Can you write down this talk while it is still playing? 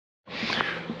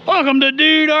Welcome to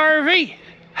Dude RV.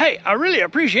 Hey, I really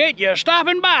appreciate you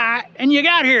stopping by, and you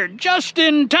got here just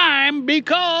in time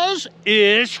because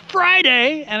it's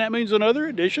Friday, and that means another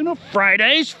edition of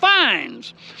Friday's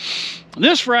Finds.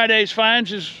 This Friday's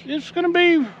Finds is going to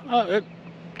be a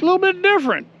little bit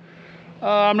different.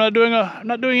 I'm not doing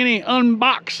any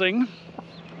unboxing.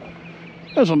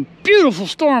 There's some beautiful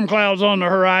storm clouds on the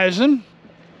horizon.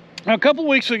 Now, a couple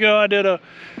weeks ago, I did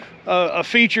a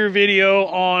feature video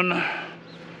on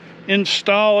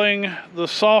installing the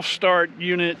soft start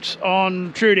units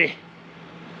on Trudy.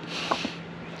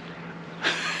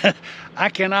 I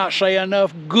cannot say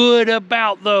enough good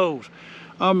about those.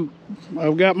 I've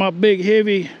got my big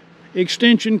heavy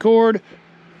extension cord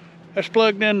that's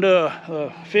plugged into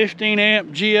a 15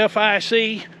 amp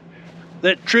GFIC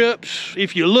that trips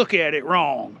if you look at it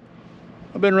wrong.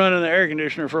 I've been running the air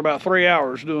conditioner for about 3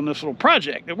 hours doing this little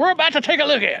project that we're about to take a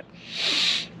look at.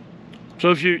 So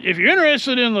if you're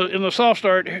interested in the soft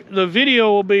start, the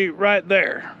video will be right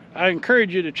there. I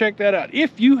encourage you to check that out.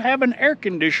 If you have an air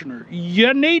conditioner,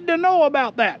 you need to know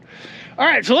about that. All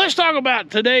right, so let's talk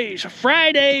about today's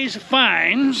Friday's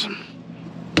Finds.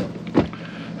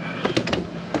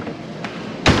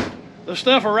 The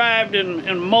stuff arrived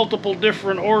in multiple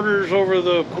different orders over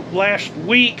the last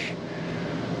week,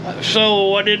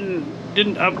 so I've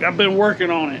been working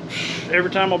on it. Every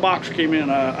time a box came in,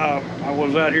 I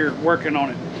was out here working on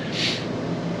it.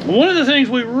 One of the things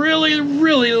we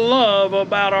really love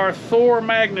about our Thor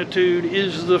Magnitude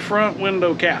is the front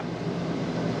window cap,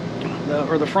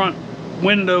 or the front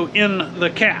window in the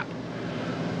cap.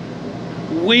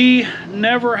 We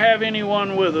never have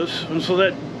anyone with us, and so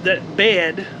that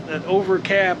bed, that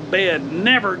overcap bed,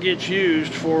 never gets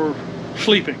used for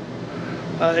sleeping.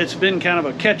 It's been kind of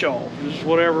a catch-all. Just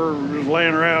whatever is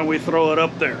laying around, we throw it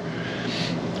up there.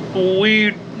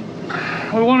 We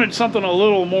wanted something a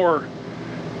little more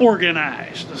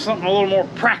organized, something a little more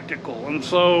practical, and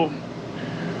so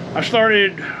I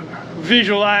started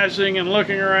visualizing and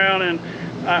looking around, and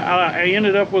I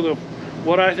ended up with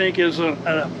what I think is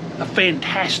a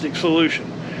fantastic solution.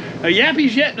 Now,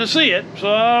 Yappy's yet to see it,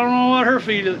 so I don't know what her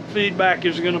feedback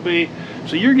is going to be.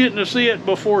 So you're getting to see it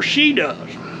before she does.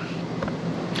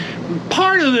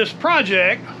 Part of this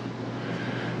project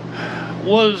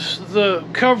was the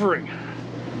covering.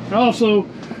 I also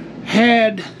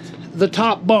had the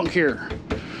top bunk here.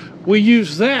 We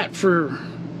used that for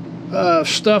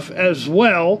stuff as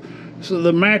well, so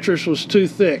the mattress was too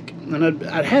thick, and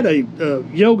I had a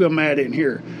yoga mat in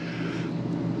here.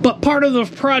 But part of the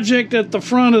project at the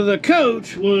front of the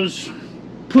coach was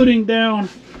putting down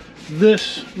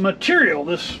this material.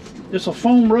 It's a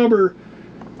foam rubber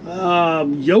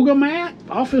yoga mat,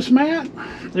 office mat.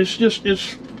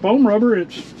 It's foam rubber.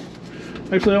 It's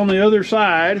actually on the other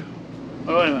side.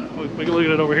 Oh, wait a minute, we can look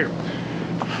at it over here.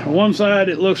 On one side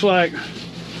it looks like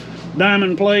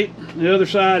diamond plate, the other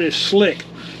side is slick.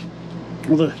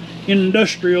 Well, the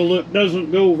industrial look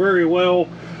doesn't go very well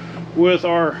with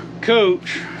our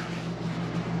coach,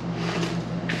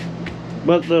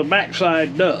 but the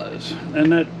backside does,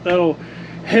 and that'll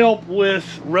help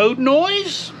with road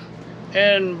noise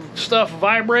and stuff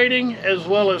vibrating, as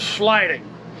well as sliding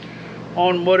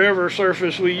on whatever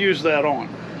surface we use that on.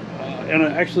 And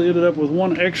I actually ended up with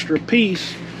one extra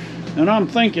piece, and I'm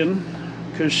thinking,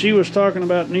 because she was talking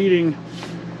about needing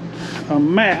a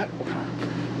mat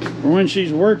for when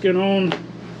she's working on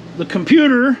the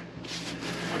computer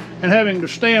and having to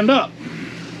stand up,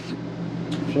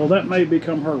 so that may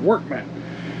become her work mat.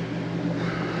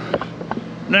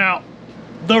 Now,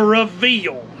 the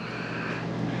reveal.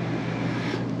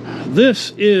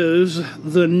 This is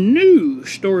the new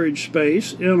storage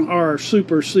space in our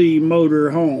Super C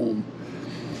motor home.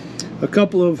 A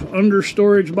couple of under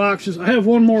storage boxes. I have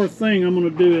one more thing I'm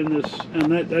going to do in this,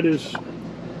 and that is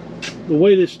the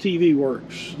way this TV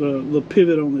works. The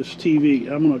pivot on this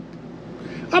TV. I'm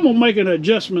gonna make an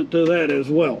adjustment to that as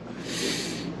well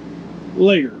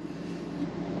later.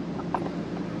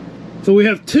 So we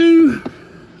have two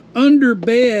under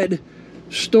bed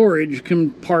storage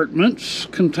compartments,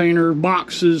 container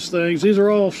boxes, things. These are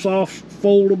all soft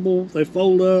foldable. They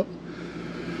fold up.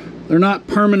 They're not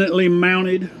permanently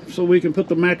mounted, so we can put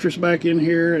the mattress back in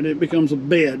here and it becomes a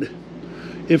bed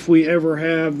if we ever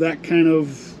have that kind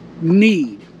of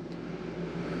need.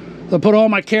 I put all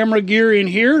my camera gear in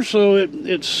here, so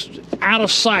it's out of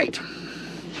sight.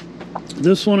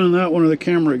 This one and that one are the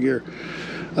camera gear.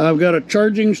 I've got a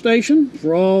charging station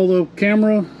for all the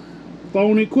camera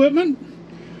phone equipment.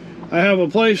 I have a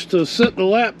place to sit the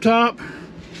laptop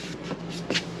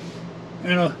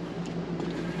and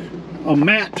a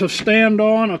mat to stand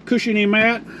on, a cushiony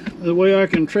mat. the way I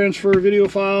can transfer video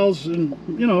files, and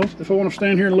you know, if I want to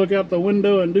stand here and look out the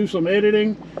window and do some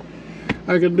editing,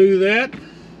 I can do that.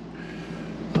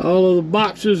 All of the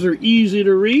boxes are easy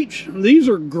to reach. These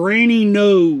are granny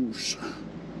nose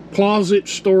closet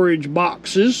storage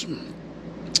boxes.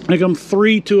 They come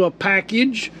 3 to a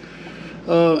package,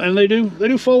 and they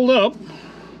do fold up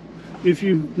if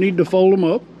you need to fold them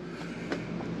up.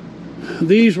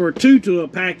 These were 2 to a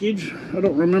package. I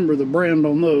don't remember the brand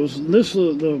on those. This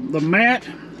the mat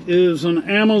is an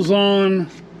Amazon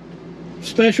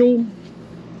special,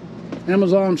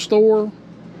 Amazon store,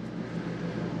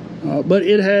 but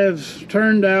it has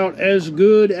turned out as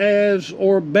good as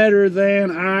or better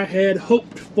than I had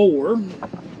hoped for.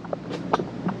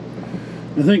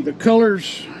 I think the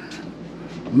colors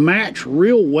match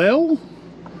real well.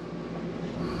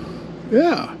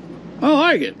 Yeah, I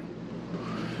like it.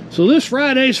 So this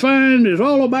Friday's find is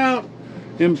all about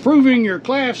improving your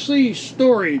Class C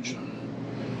storage.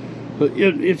 But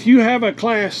if you have a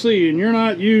Class C and you're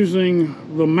not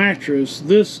using the mattress,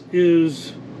 this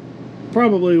is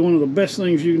probably one of the best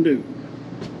things you can do,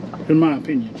 in my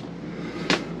opinion.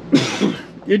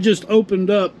 It just opened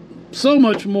up so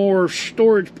much more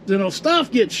storage. You know,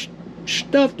 stuff gets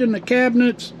stuffed in the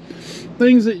cabinets,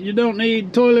 things that you don't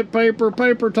need, toilet paper,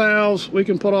 paper towels. We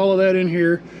can put all of that in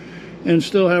here and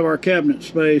still have our cabinet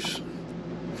space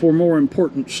for more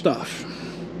important stuff.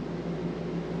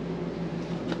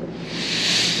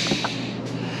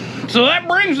 So that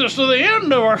brings us to the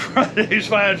end of our Friday's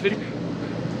Finds video.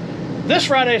 This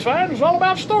Friday's Find is all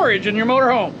about storage in your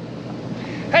motorhome.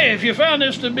 Hey, if you found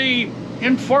this to be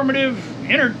informative,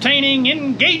 entertaining,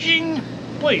 engaging,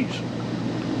 please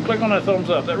click on that thumbs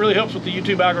up. That really helps with the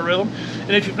YouTube algorithm.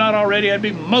 And if you've not already, I'd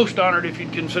be most honored if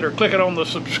you'd consider clicking on the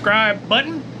subscribe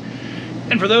button.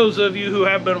 And for those of you who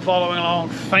have been following along,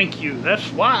 thank you.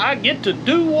 That's why I get to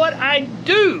do what I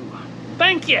do.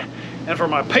 Thank you. And for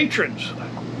my patrons,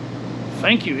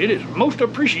 thank you. It is most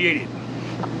appreciated.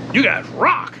 You guys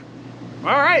rock.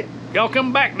 All right, y'all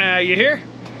come back now, you hear?